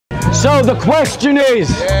So the question is,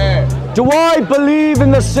 do I believe in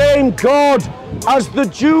the same God as the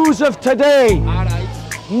Jews of today?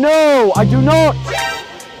 No, I do not.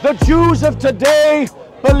 The Jews of today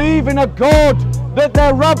believe in a God that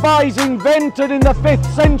their rabbis invented in the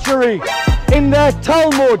 5th century in their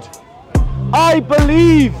Talmud. I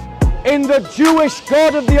believe in the Jewish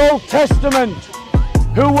God of the Old Testament,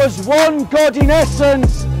 who was one God in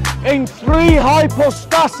essence in 3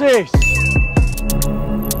 hypostases.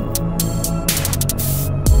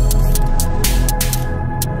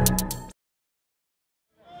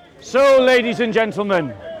 So, ladies and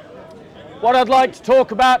gentlemen, what I'd like to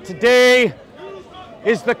talk about today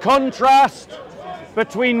is the contrast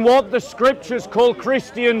between what the scriptures call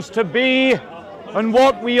Christians to be and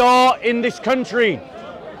what we are in this country,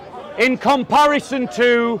 in comparison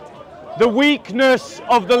to the weakness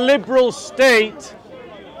of the liberal state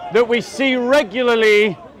that we see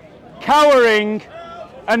regularly cowering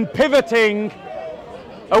and pivoting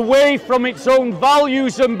away from its own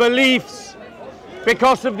values and beliefs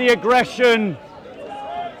because of the aggression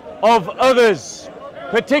of others,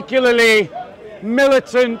 particularly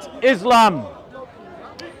militant Islam.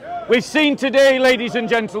 We've seen today, ladies and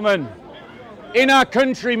gentlemen, in our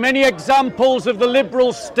country many examples of the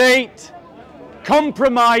liberal state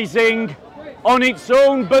compromising on its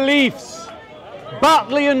own beliefs.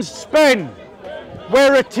 Batley and Spen,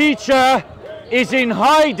 where a teacher is in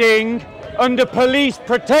hiding under police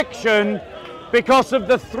protection because of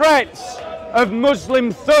the threats of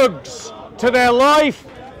Muslim thugs to their life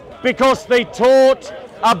because they taught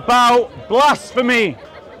about blasphemy.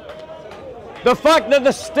 The fact that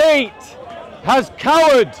the state has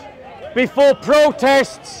cowered before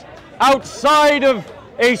protests outside of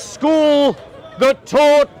a school that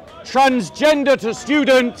taught transgender to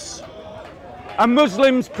students, and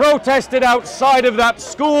Muslims protested outside of that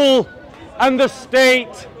school, and the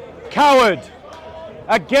state cowered.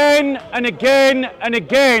 Again and again and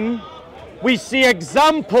again, we see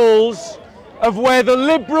examples of where the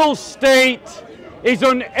liberal state is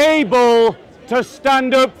unable to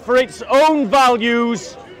stand up for its own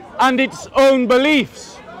values and its own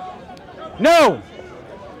beliefs. Now,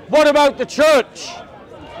 what about the church?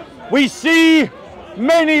 We see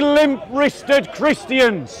many limp-wristed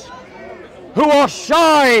Christians who are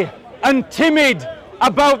shy and timid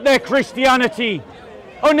about their Christianity,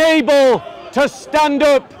 unable to stand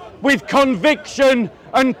up with conviction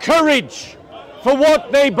and courage for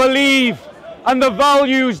what they believe and the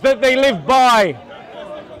values that they live by.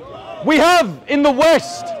 We have in the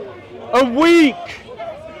West a weak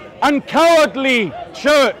and cowardly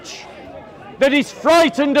church that is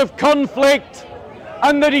frightened of conflict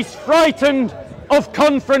and that is frightened of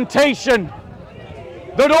confrontation,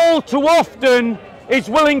 that all too often is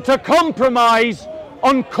willing to compromise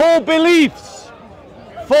on core beliefs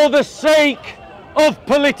for the sake of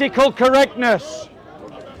political correctness.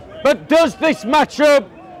 But does this match up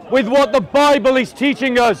with what the Bible is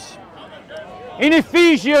teaching us? In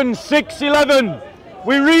Ephesians 6:11,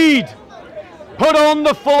 we read, "Put on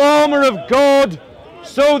the full armor of God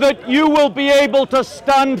so that you will be able to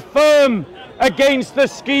stand firm against the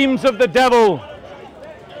schemes of the devil."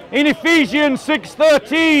 In Ephesians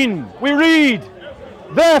 6:13, we read,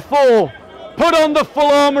 "Therefore, put on the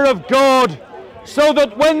full armor of God so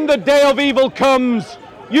that when the day of evil comes,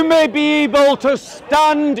 you may be able to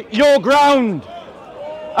stand your ground.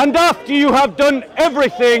 And after you have done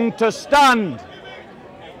everything, to stand."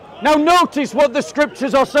 Now notice what the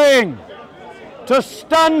scriptures are saying. To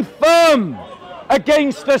stand firm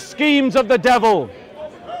against the schemes of the devil.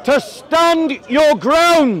 To stand your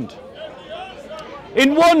ground.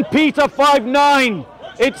 In 1 Peter 5:9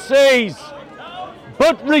 it says,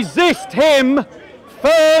 "But resist him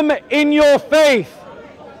firm in your faith,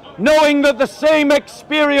 knowing that the same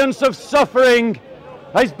experience of suffering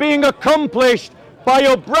is being accomplished by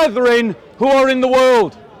your brethren who are in the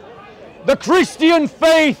world." The Christian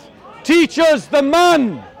faith teaches the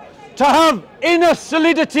man to have inner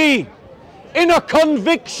solidity, inner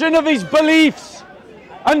conviction of his beliefs,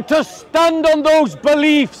 and to stand on those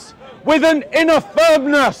beliefs with an inner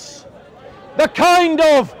firmness. The kind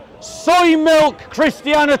of soy milk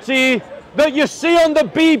Christianity that you see on the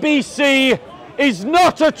BBC is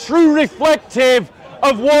not a true reflective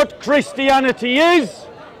of what Christianity is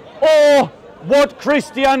or what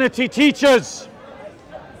Christianity teaches.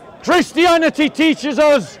 Christianity teaches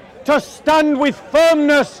us to stand with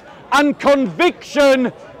firmness and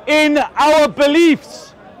conviction in our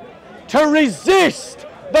beliefs, to resist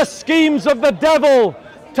the schemes of the devil,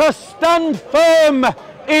 to stand firm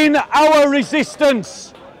in our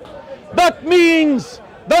resistance. That means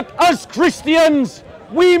that as Christians,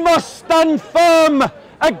 we must stand firm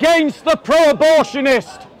against the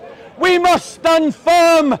pro-abortionist. We must stand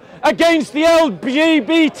firm against the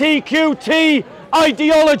LGBTQT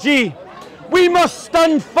ideology. We must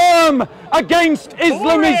stand firm against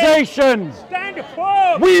Islamization.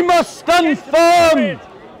 We must stand firm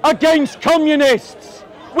against communists.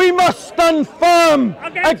 We must stand firm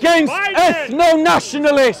against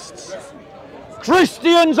ethno-nationalists.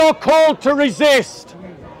 Christians are called to resist.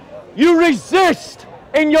 You resist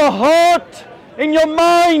in your heart, in your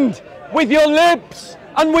mind, with your lips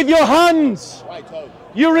and with your hands.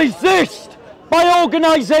 You resist by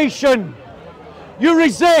organization. You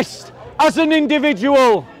resist as an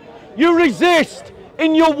individual. You resist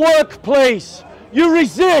in your workplace. You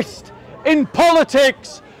resist in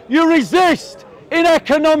politics. You resist in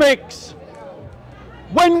economics.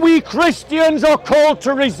 When we Christians are called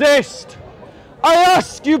to resist, I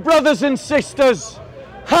ask you, brothers and sisters,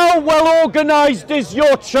 how well organized is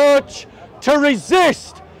your church to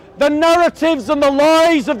resist the narratives and the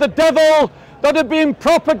lies of the devil that are being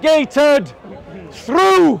propagated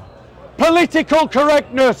through political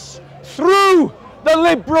correctness, through the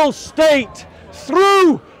liberal state,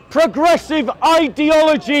 through progressive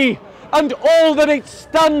ideology and all that it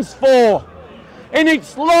stands for, in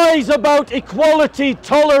its lies about equality,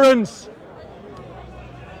 tolerance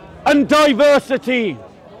and diversity?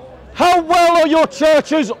 How well are your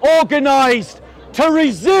churches organized to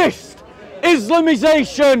resist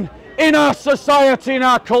Islamization in our society, in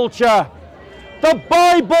our culture? The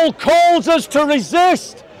Bible calls us to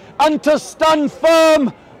resist and to stand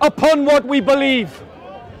firm upon what we believe.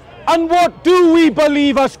 And what do we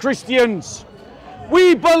believe as Christians?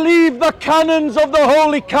 We believe the canons of the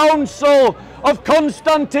Holy Council of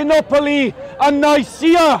Constantinople and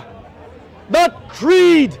Nicaea. That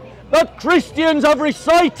creed that Christians have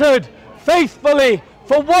recited faithfully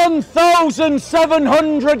for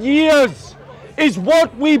 1,700 years is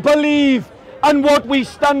what we believe and what we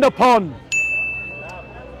stand upon.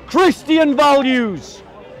 Christian values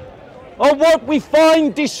are what we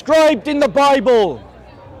find described in the Bible.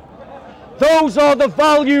 Those are the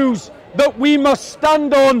values that we must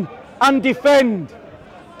stand on and defend.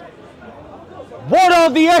 What are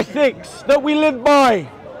the ethics that we live by?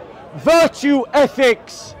 Virtue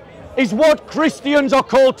ethics is what Christians are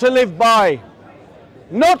called to live by.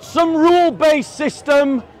 Not some rule-based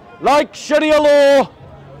system like Sharia law,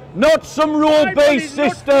 not some rule-based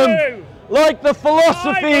system like the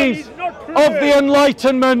philosophies of the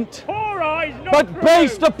Enlightenment, but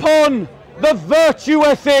based upon the virtue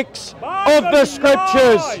ethics of the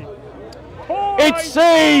Scriptures. It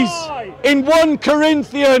says in 1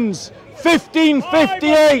 Corinthians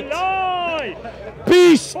 15:58,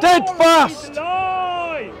 be steadfast,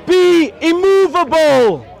 be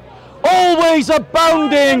immovable, always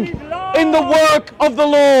abounding in the work of the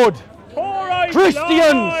Lord.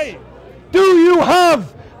 Christians, do you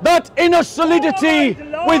have that inner solidity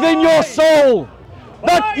within your soul,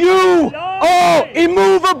 that you are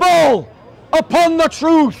immovable upon the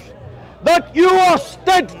truth, that you are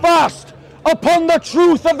steadfast upon the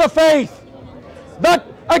truth of the faith, that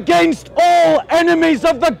against all enemies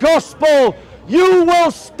of the gospel you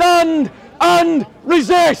will stand and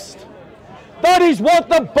resist? That is what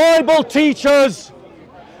the Bible teaches,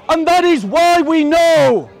 and that is why we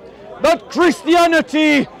know that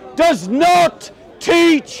Christianity does not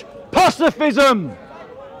teach pacifism,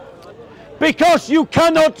 because you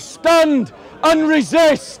cannot stand and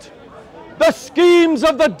resist the schemes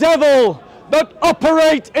of the devil that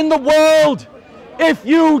operate in the world if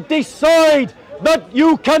you decide that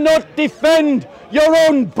you cannot defend your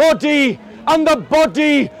own body and the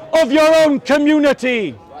body of your own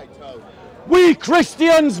community. We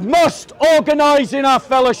Christians must organize in our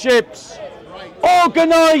fellowships,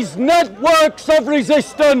 organize networks of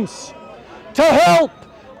resistance to help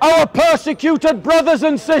our persecuted brothers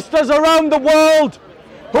and sisters around the world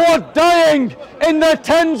who are dying in their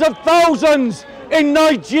tens of thousands in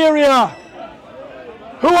Nigeria,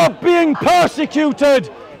 who are being persecuted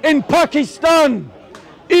in Pakistan,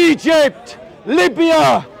 Egypt,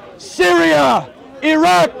 Libya, Syria,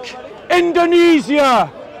 Iraq,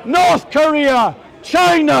 Indonesia, North Korea,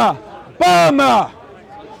 China, Burma.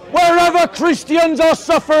 Wherever Christians are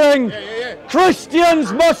suffering,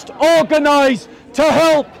 Christians must organize to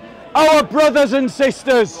help our brothers and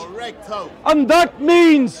sisters. And that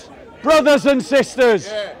means, brothers and sisters,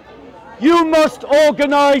 you must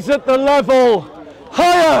organize at the level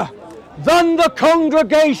higher than the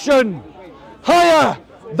congregation, higher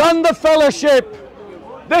than the fellowship.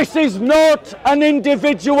 This is not an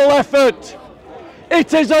individual effort.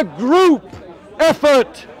 It is a group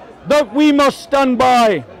effort that we must stand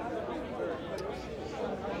by.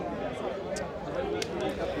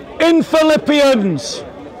 In Philippians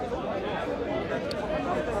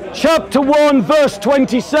chapter 1 verse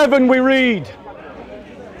 27 we read,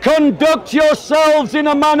 "Conduct yourselves in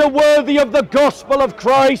a manner worthy of the gospel of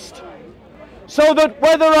Christ, so that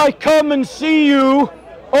whether I come and see you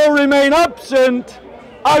or remain absent,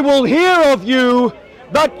 I will hear of you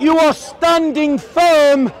that you are standing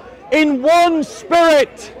firm in one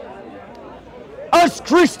spirit." As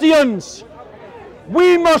Christians,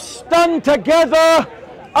 we must stand together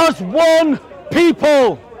as one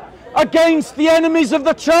people against the enemies of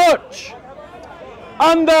the church.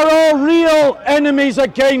 And there are real enemies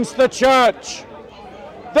against the church.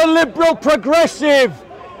 The liberal progressive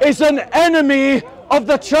is an enemy of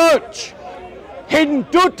the church.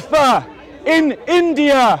 Hindutva in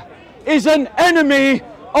India is an enemy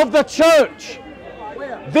of the church.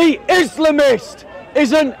 The Islamist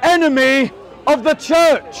is an enemy of the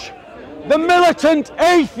church. The militant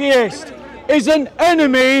atheist is an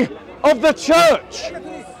enemy of the church.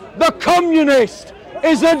 The communist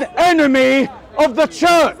is an enemy of the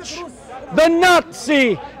church. The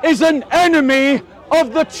Nazi is an enemy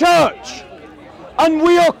of the church. And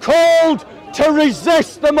we are called to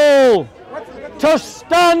resist them all, to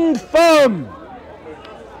stand firm.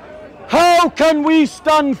 How can we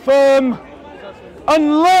stand firm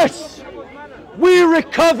unless we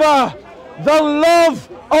recover the love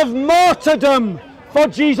of martyrdom for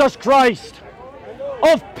Jesus Christ,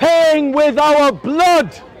 of paying with our blood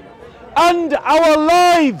and our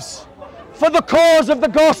lives for the cause of the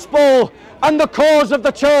gospel and the cause of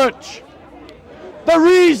the church? The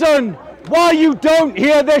reason why you don't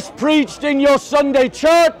hear this preached in your Sunday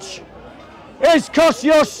church is because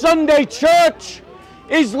your Sunday church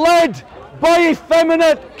is led by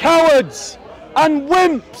effeminate cowards and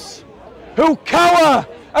wimps who cower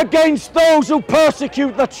against those who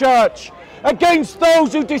persecute the church, against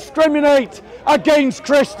those who discriminate against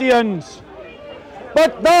Christians.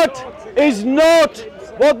 But that is not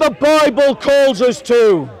what the Bible calls us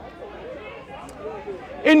to.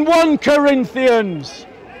 In 1 Corinthians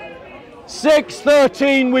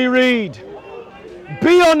 6:13 we read,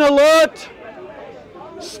 "Be on alert,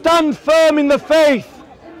 stand firm in the faith,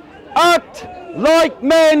 act like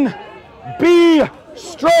men, be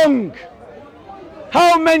strong."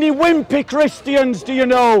 How many wimpy Christians do you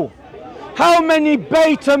know? How many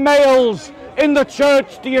beta males in the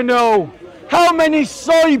church do you know? How many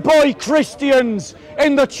soy boy Christians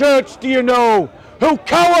in the church do you know who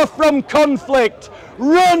cower from conflict,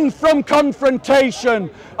 run from confrontation,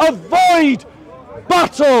 avoid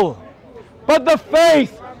battle? But the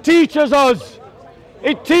faith teaches us,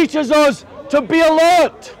 it teaches us to be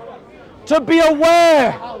alert, to be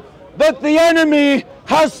aware that the enemy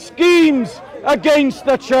has schemes against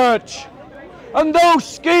the church. And those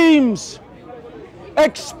schemes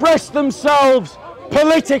express themselves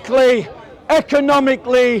politically,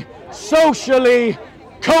 economically, socially,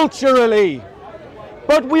 culturally.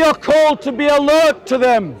 But we are called to be alert to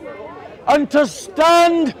them and to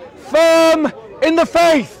stand firm in the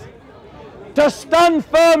faith. To stand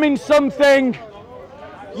firm in something,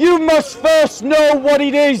 you must first know what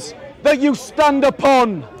it is that you stand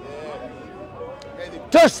upon.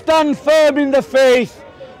 To stand firm in the faith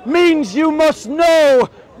means you must know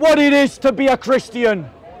what it is to be a Christian.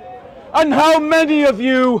 And how many of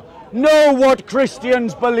you know what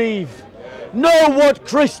Christians believe, know what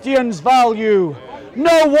Christians value,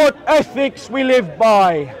 know what ethics we live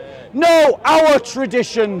by, know our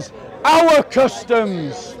traditions, our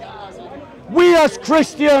customs? We as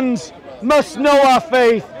Christians must know our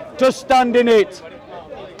faith to stand in it.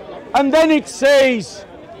 And then it says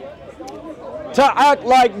to act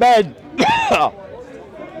like men.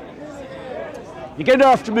 You're going to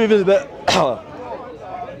have to move it a bit.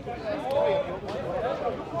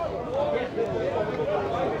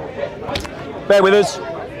 Bear with us.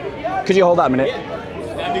 Could you hold that a minute?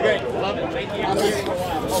 That'd be great. Love it. Thank you.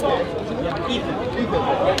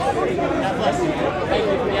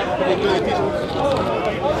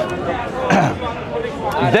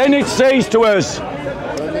 Then it says to us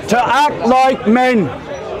to act like men.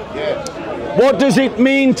 What does it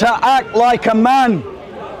mean to act like a man?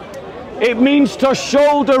 It means to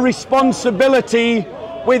shoulder responsibility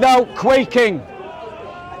without quaking.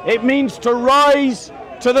 It means to rise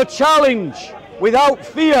to the challenge without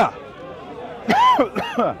fear.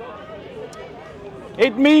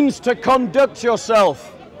 It means to conduct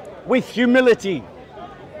yourself with humility.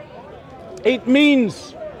 It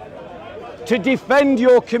means to defend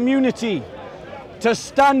your community, to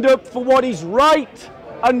stand up for what is right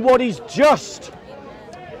and what is just.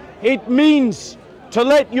 It means to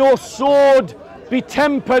let your sword be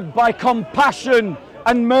tempered by compassion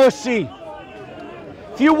and mercy.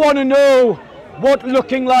 If you want to know what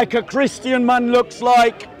looking like a Christian man looks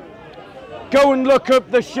like, go and look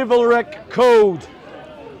up the chivalric code.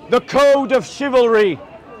 The code of chivalry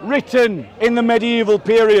written in the medieval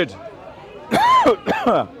period.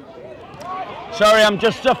 Sorry, I'm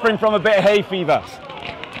just suffering from a bit of hay fever.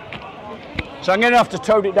 So I'm going to have to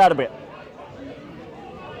tone it down a bit.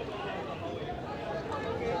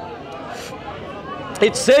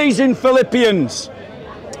 It says in Philippians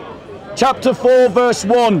chapter 4 verse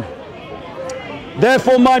 1,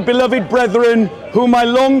 "Therefore, my beloved brethren, whom I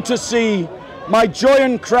long to see, my joy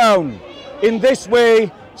and crown, in this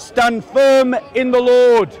way stand firm in the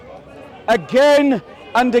Lord." Again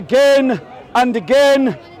and again and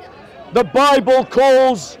again, the Bible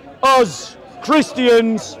calls us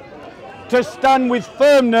Christians to stand with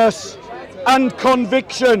firmness and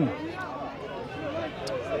conviction.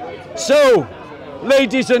 So,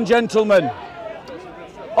 ladies and gentlemen,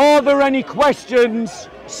 are there any questions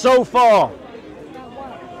so far?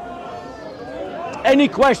 Any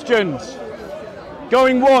questions?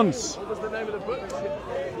 Going once. What was the name of the book?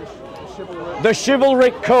 The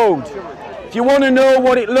Chivalric Code. If you want to know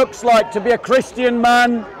what it looks like to be a Christian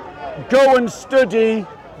man, go and study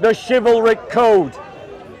the Chivalric Code.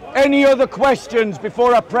 Any other questions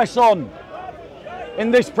before I press on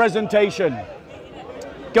in this presentation?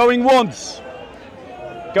 Going once.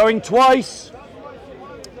 Going twice.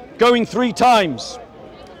 Going 3 times.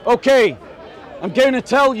 Okay, I'm going to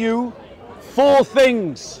tell you 4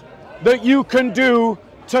 things that you can do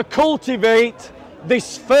to cultivate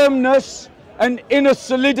this firmness and inner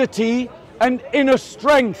solidity and inner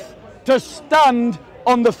strength to stand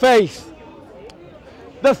on the faith.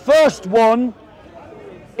 The first one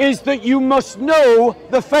is that you must know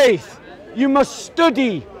the faith. You must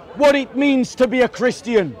study what it means to be a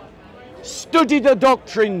Christian. Study the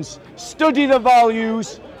doctrines, study the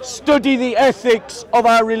values, study the ethics of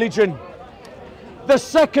our religion. The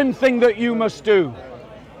second thing that you must do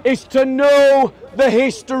is to know the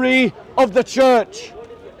history of the church.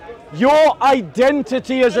 Your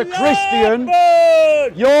identity as a Christian,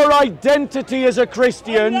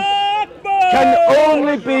 can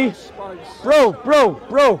only be...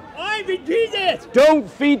 Bro. I'm in Jesus. Don't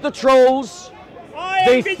feed the trolls.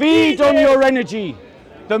 They feed on your energy.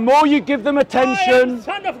 The more you give them attention,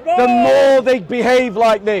 the more they behave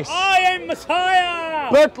like this. I am Messiah.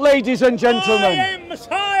 But ladies and I gentlemen, am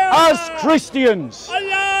Messiah. as Christians,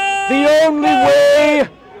 Allah the only way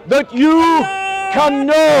that you can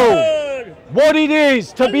know what it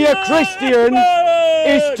is to be a Christian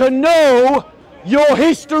is to know your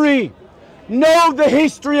history. Know the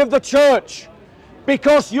history of the church,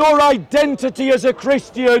 because your identity as a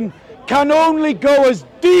Christian can only go as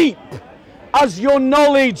deep as your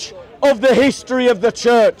knowledge of the history of the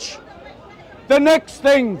church. The next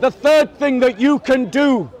thing, the third thing that you can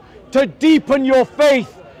do to deepen your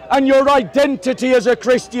faith and your identity as a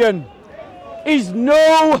Christian is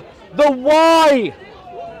know the why.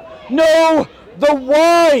 Know the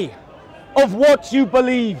why of what you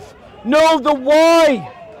believe. Know the why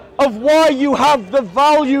of why you have the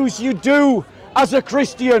values you do as a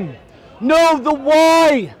Christian. Know the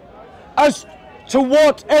why as to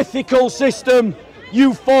what ethical system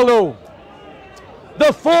you follow.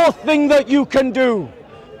 The fourth thing that you can do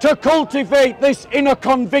to cultivate this inner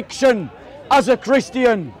conviction as a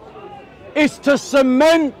Christian is to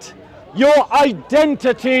cement your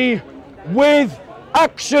identity with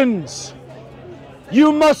actions.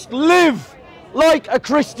 You must live like a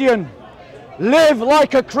Christian. Live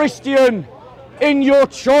like a Christian in your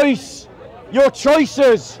choices,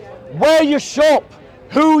 where you shop,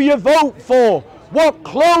 who you vote for, what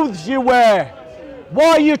clothes you wear,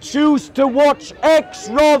 why you choose to watch X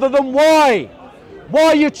rather than Y,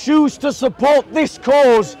 why you choose to support this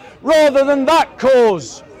cause rather than that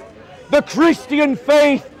cause. The Christian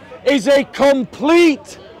faith is a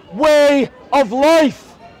complete way of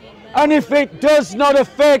life, and if it does not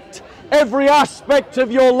affect every aspect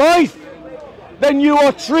of your life, then you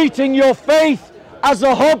are treating your faith as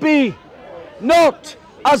a hobby, not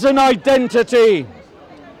as an identity.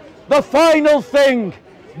 The final thing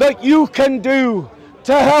that you can do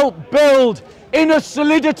to help build inner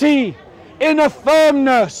solidity, inner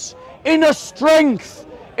firmness, inner strength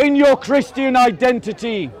in your Christian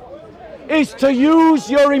identity is to use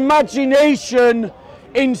your imagination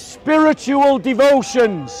in spiritual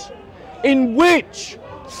devotions, in which,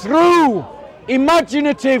 through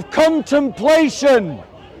imaginative contemplation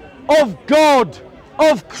of God,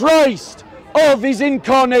 of Christ, of his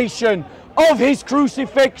incarnation, of his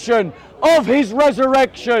crucifixion, of his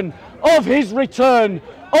resurrection, of his return,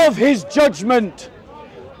 of his judgment,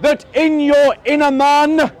 that in your inner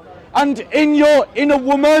man and in your inner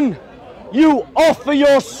woman, you offer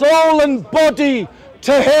your soul and body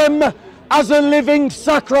to him as a living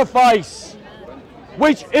sacrifice,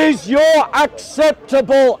 which is your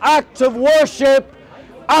acceptable act of worship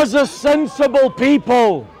as a sensible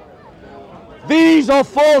people. These are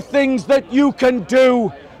 4 things that you can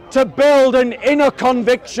do to build an inner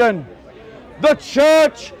conviction. The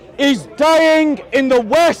church is dying in the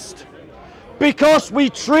West because we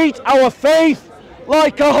treat our faith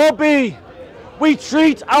like a hobby. We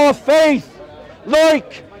treat our faith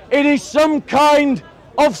like it is some kind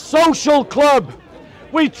of social club.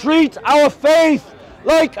 We treat our faith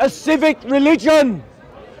like a civic religion.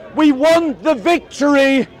 We want the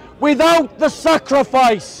victory without the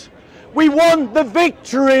sacrifice. We want the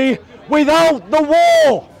victory without the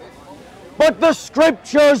war. But the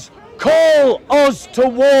scriptures call us to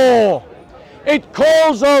war. It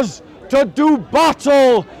calls us to do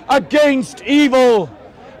battle against evil.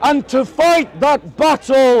 And to fight that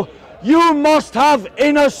battle, you must have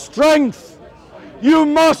inner strength. You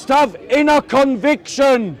must have inner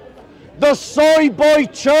conviction. The soy boy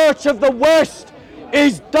church of the West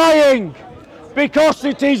is dying because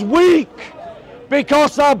it is weak,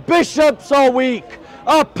 because our bishops are weak,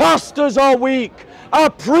 our pastors are weak, our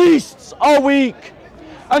priests are weak,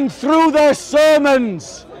 and through their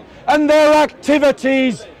sermons and their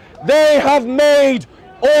activities, they have made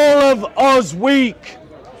all of us weak.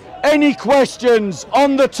 Any questions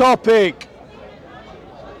on the topic?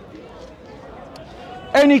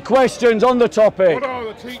 Any questions on the topic? What are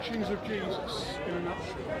the teachings of Jesus in a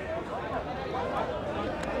nutshell?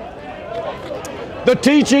 The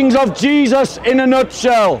teachings of Jesus in a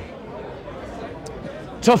nutshell.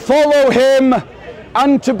 To follow him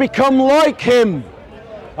and to become like him.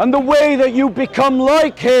 And the way that you become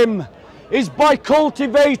like him is by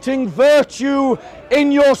cultivating virtue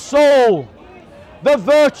in your soul. The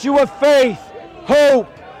virtue of faith, hope,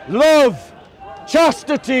 love,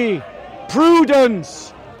 chastity,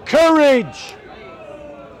 prudence, courage.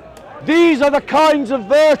 These are the kinds of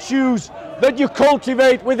virtues that you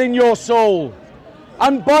cultivate within your soul.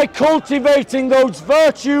 And by cultivating those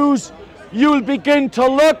virtues, you'll begin to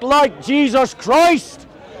look like Jesus Christ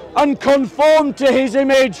and conform to his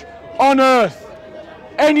image on earth.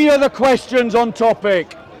 Any other questions on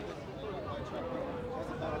topic?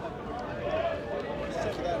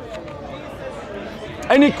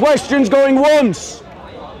 Any questions going once?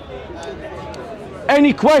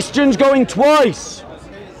 Any questions going twice?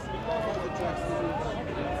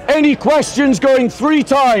 Any questions going 3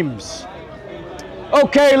 times?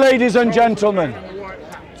 Okay, ladies and gentlemen.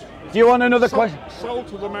 Do you want another question? Soul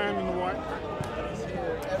to the man in the white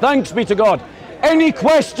hat. Thanks be to God. Any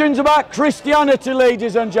questions about Christianity,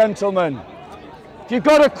 ladies and gentlemen? If you've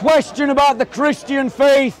got a question about the Christian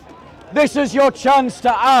faith, this is your chance to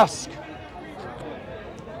ask.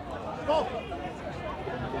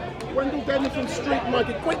 Wendell Denison Street, Mike,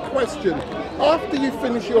 a quick question. After you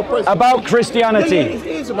finish your presentation... About Christianity. Yeah, it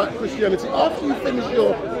is about Christianity. After you finish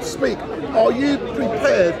your speak, are you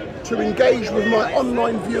prepared to engage with my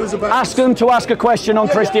online viewers about... Ask them to ask a question on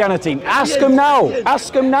Christianity. Ask them now.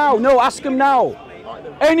 Ask them now. No, ask them now.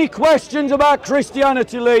 Any questions about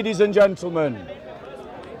Christianity, ladies and gentlemen?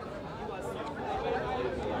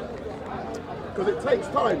 Because it takes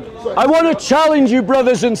time. So I want to challenge you,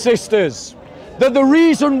 brothers and sisters, that the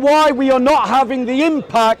reason why we are not having the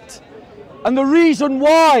impact and the reason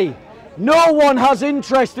why no one has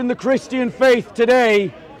interest in the Christian faith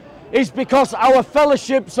today is because our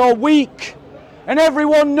fellowships are weak, and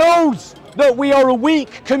everyone knows that we are a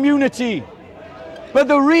weak community. But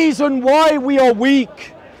the reason why we are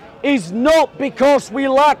weak is not because we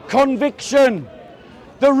lack conviction.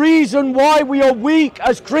 The reason why we are weak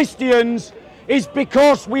as Christians is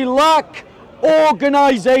because we lack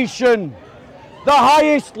organization. The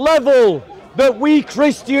highest level that we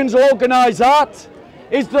Christians organize at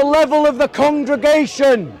is the level of the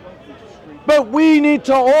congregation. But we need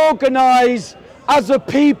to organize as a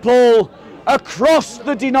people across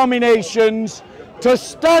the denominations to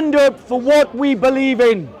stand up for what we believe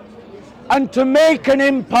in and to make an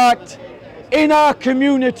impact in our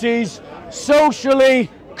communities socially,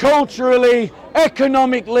 culturally,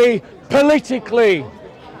 economically, politically.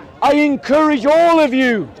 I encourage all of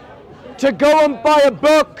you to go and buy a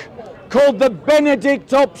book called The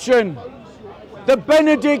Benedict Option. The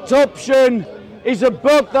Benedict Option is a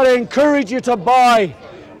book that I encourage you to buy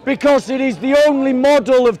because it is the only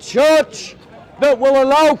model of church that will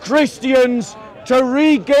allow Christians to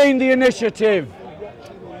regain the initiative.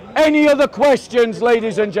 Any other questions,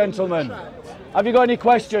 ladies and gentlemen? Have you got any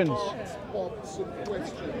questions?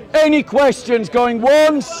 Any questions going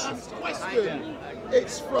once?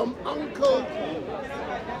 It's from Uncle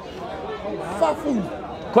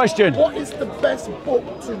Fafu. Question. What is the best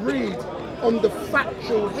book to read on the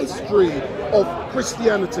factual history of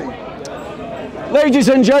Christianity? Ladies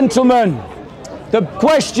and gentlemen, the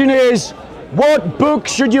question is, what book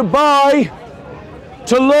should you buy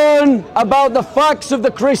to learn about the facts of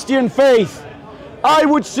the Christian faith? I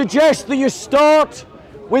would suggest that you start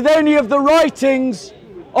with any of the writings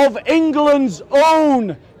of England's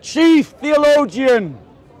own chief theologian,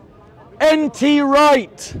 N.T.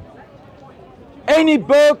 Wright. Any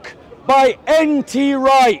book by N.T.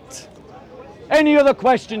 Wright. Any other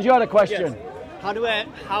questions? You had a question. Yes.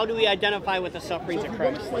 How do we identify with the sufferings of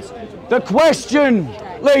Christ? The question,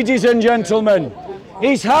 ladies and gentlemen,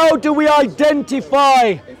 is how do we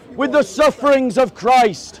identify with the sufferings of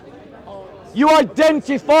Christ? You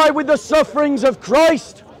identify with the sufferings of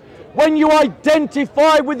Christ when you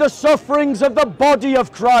identify with the sufferings of the body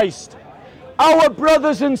of Christ. Our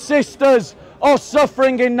brothers and sisters are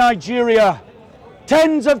suffering in Nigeria.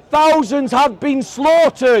 Tens of thousands have been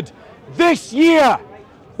slaughtered this year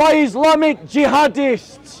by Islamic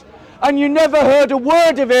jihadists, and you never heard a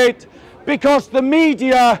word of it because the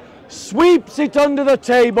media sweeps it under the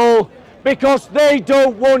table because they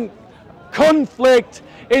don't want conflict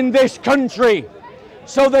in this country.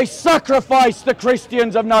 So they sacrifice the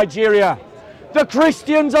Christians of Nigeria. The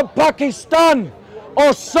Christians of Pakistan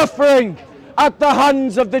are suffering at the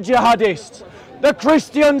hands of the jihadists. The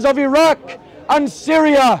Christians of Iraq and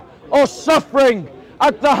Syria are suffering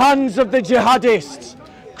at the hands of the jihadists.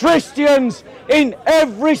 Christians in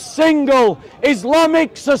every single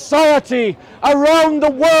Islamic society around the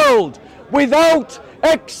world, without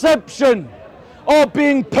exception, are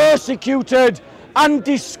being persecuted and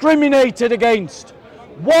discriminated against.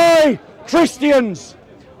 Why, Christians,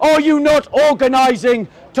 are you not organizing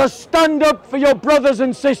to stand up for your brothers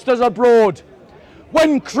and sisters abroad?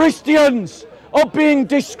 When Christians are being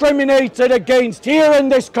discriminated against here in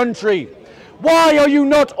this country, why are you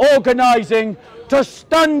not organizing to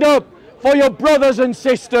stand up for your brothers and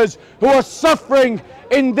sisters who are suffering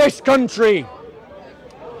in this country?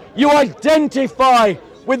 You identify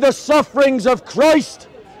with the sufferings of Christ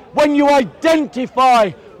when you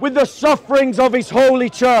identify with the sufferings of His holy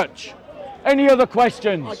church. Any other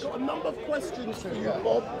questions? I got a number of questions for you,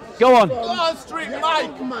 Bob. Go on.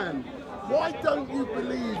 Man, why don't you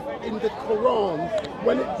believe in the Quran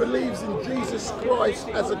when it believes in Jesus Christ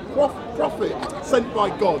as a prophet sent by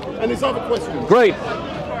God? And his other questions. Great.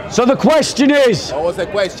 So the question is, What was the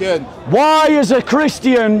question? why as a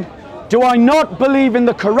Christian do I not believe in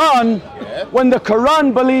the Quran when the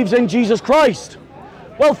Quran believes in Jesus Christ?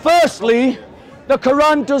 Well, firstly, the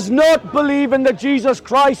Quran does not believe in the Jesus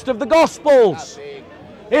Christ of the Gospels.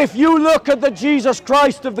 If you look at the Jesus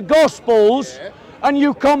Christ of the Gospels and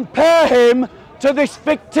you compare him to this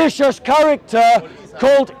fictitious character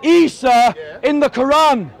called Isa in the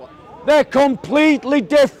Quran, they're completely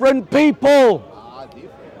different people.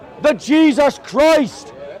 The Jesus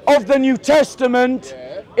Christ of the New Testament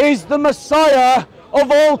is the Messiah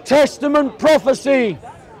of Old Testament prophecy.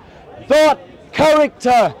 That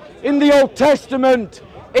character in the Old Testament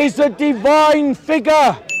is a divine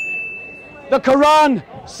figure. The Quran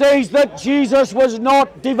says that Jesus was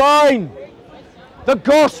not divine. The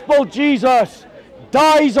Gospel Jesus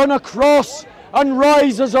dies on a cross and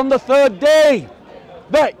rises on the third day.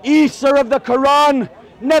 The Isa of the Quran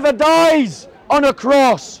never dies on a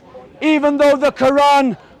cross, even though the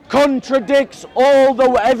Quran contradicts all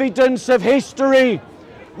the evidence of history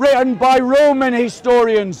written by Roman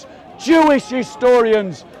historians, Jewish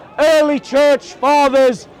historians, early church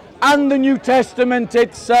fathers, and the New Testament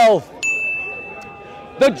itself.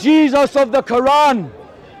 The Jesus of the Quran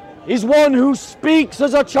is one who speaks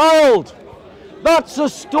as a child. That's a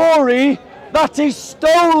story that is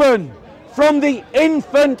stolen from the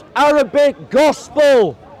infant Arabic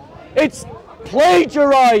gospel. It's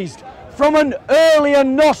plagiarized from an earlier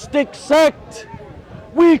Gnostic sect.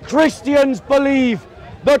 We Christians believe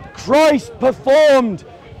that Christ performed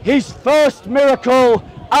his first miracle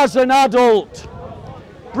as an adult.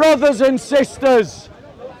 Brothers and sisters,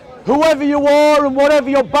 whoever you are and whatever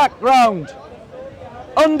your background,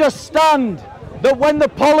 understand that when the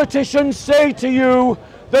politicians say to you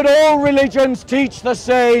that all religions teach the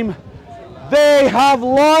same, they have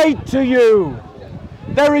lied to you.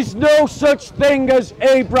 There is no such thing as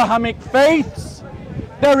Abrahamic faiths.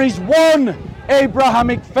 There is one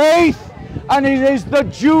Abrahamic faith, and it is the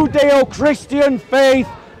Judeo-Christian faith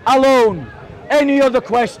alone. Any other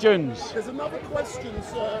questions? There's another question,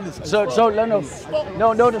 sir.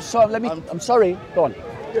 I'm sorry. Go on.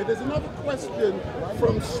 Yeah, there's another question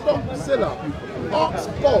from Stompzilla. Asks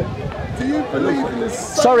Bob, Do you believe in the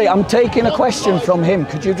same... Sorry, I'm taking a question from him.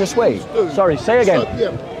 Could you just wait? Sorry, say again. So,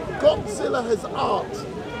 yeah, Godzilla has asked,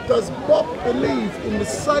 does Bob believe in the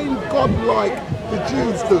same God like the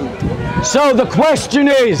Jews do? So the question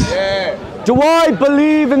is, do I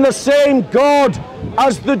believe in the same God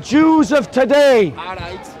as the Jews of today? All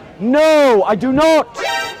right. No, I do not.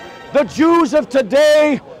 The Jews of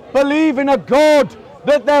today believe in a God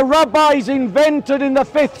that their rabbis invented in the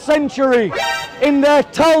 5th century in their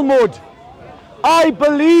Talmud. I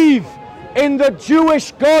believe in the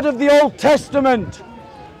Jewish God of the Old Testament,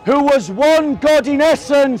 who was one God in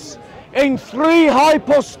essence in 3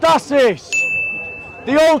 hypostases.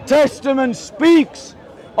 The Old Testament speaks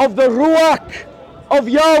of the Ruach of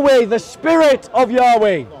Yahweh, the Spirit of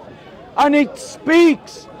Yahweh, and it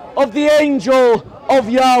speaks of the angel of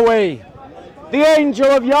Yahweh. The angel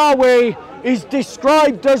of Yahweh is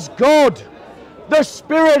described as God. The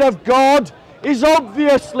Spirit of God is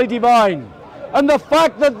obviously divine. And the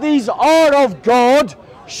fact that these are of God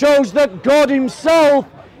shows that God himself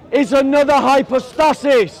is another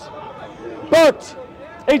hypostasis. But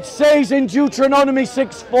it says in Deuteronomy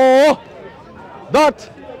 6:4 that,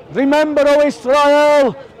 remember, O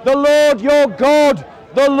Israel, the Lord your God,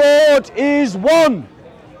 the Lord is one.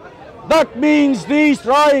 That means these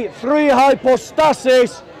three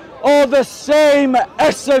hypostases are the same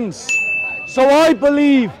essence. So I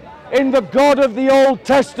believe in the God of the Old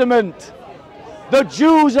Testament. The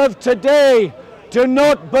Jews of today do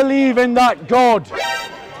not believe in that God.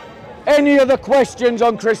 Any other questions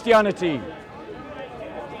on Christianity?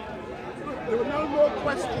 There are no more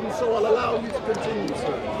questions, so I'll allow you to continue,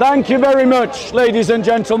 sir. Thank you very much, ladies and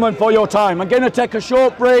gentlemen, for your time. I'm going to take a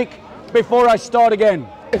short break before I start again.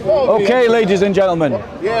 Okay, ladies and gentlemen.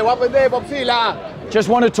 Yeah, what was there, Bob Sila? Just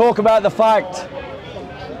want to talk about the fact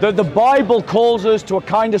that the Bible calls us to a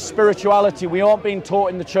kind of spirituality we aren't being taught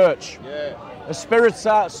in the church. A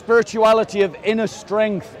spirituality of inner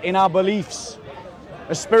strength in our beliefs.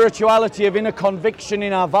 A spirituality of inner conviction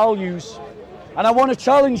in our values. And I want to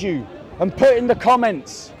challenge you and put in the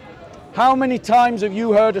comments, how many times have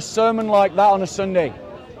you heard a sermon like that on a Sunday?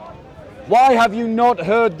 Why have you not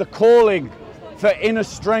heard the calling for inner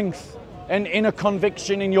strength and inner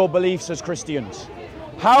conviction in your beliefs as Christians?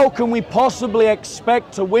 How can we possibly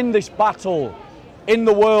expect to win this battle in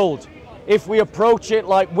the world if we approach it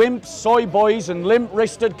like wimps, soy boys, and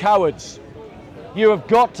limp-wristed cowards? You have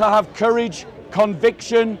got to have courage,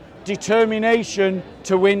 conviction, determination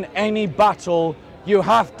to win any battle. You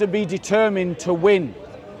have to be determined to win.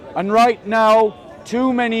 And right now,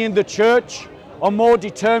 too many in the church are more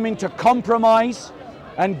determined to compromise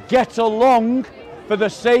and get along for the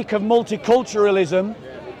sake of multiculturalism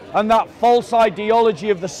and that false ideology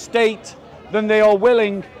of the state than they are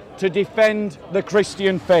willing to defend the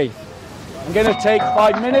Christian faith. I'm going to take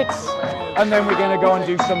 5 minutes and then we're going to go and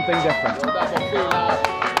do something different.